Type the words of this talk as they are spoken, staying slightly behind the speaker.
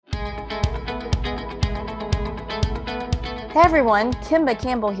Hey everyone, Kimba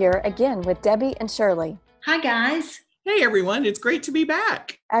Campbell here again with Debbie and Shirley. Hi, guys. Hey everyone, it's great to be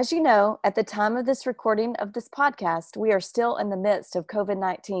back. As you know, at the time of this recording of this podcast, we are still in the midst of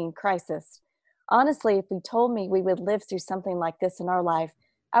COVID-19 crisis. Honestly, if you told me we would live through something like this in our life,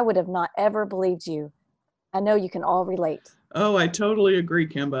 I would have not ever believed you. I know you can all relate. Oh, I totally agree,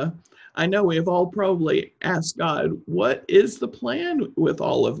 Kimba. I know we have all probably asked God, what is the plan with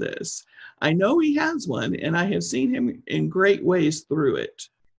all of this? I know He has one, and I have seen Him in great ways through it.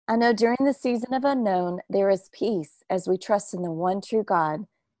 I know during the season of unknown, there is peace as we trust in the one true God.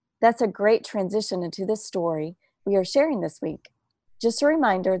 That's a great transition into this story we are sharing this week. Just a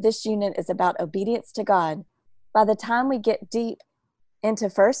reminder, this unit is about obedience to God. By the time we get deep into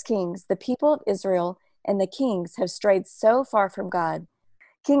 1 Kings, the people of Israel and the kings have strayed so far from God.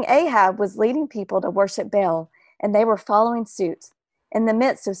 King Ahab was leading people to worship Baal, and they were following suit. In the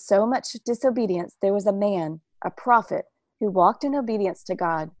midst of so much disobedience, there was a man, a prophet, who walked in obedience to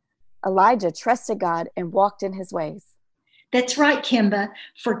God. Elijah trusted God and walked in his ways. That's right, Kimba.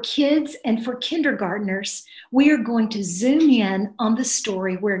 For kids and for kindergartners, we are going to zoom in on the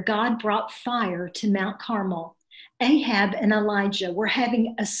story where God brought fire to Mount Carmel. Ahab and Elijah were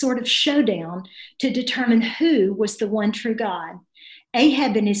having a sort of showdown to determine who was the one true God.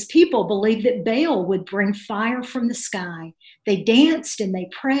 Ahab and his people believed that Baal would bring fire from the sky. They danced and they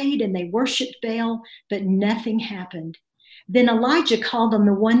prayed and they worshiped Baal, but nothing happened. Then Elijah called on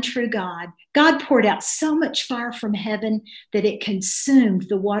the one true God. God poured out so much fire from heaven that it consumed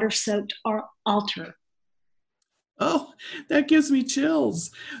the water-soaked altar. Oh, that gives me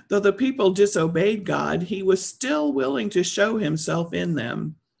chills. Though the people disobeyed God, He was still willing to show Himself in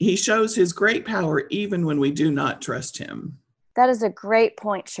them. He shows His great power even when we do not trust Him. That is a great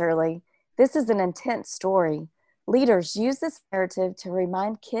point, Shirley. This is an intense story. Leaders use this narrative to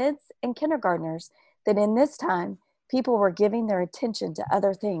remind kids and kindergartners that in this time, people were giving their attention to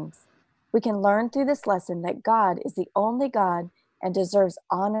other things. We can learn through this lesson that God is the only God and deserves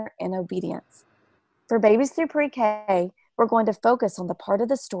honor and obedience. For babies through pre-K, we're going to focus on the part of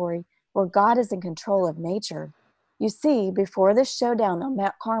the story where God is in control of nature. You see, before this showdown on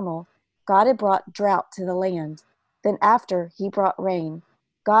Mount Carmel, God had brought drought to the land. Then after, He brought rain.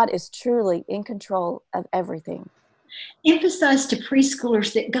 God is truly in control of everything. Emphasize to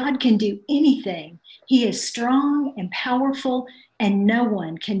preschoolers that God can do anything. He is strong and powerful, and no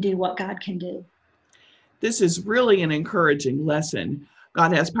one can do what God can do. This is really an encouraging lesson.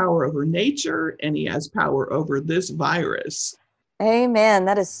 God has power over nature, and He has power over this virus. Amen.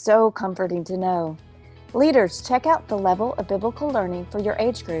 That is so comforting to know. Leaders, check out the level of biblical learning for your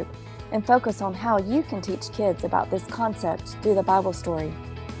age group and focus on how you can teach kids about this concept through the Bible story.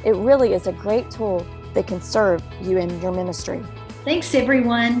 It really is a great tool that can serve you in your ministry. Thanks,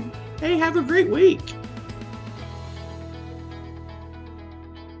 everyone. Hey, have a great week.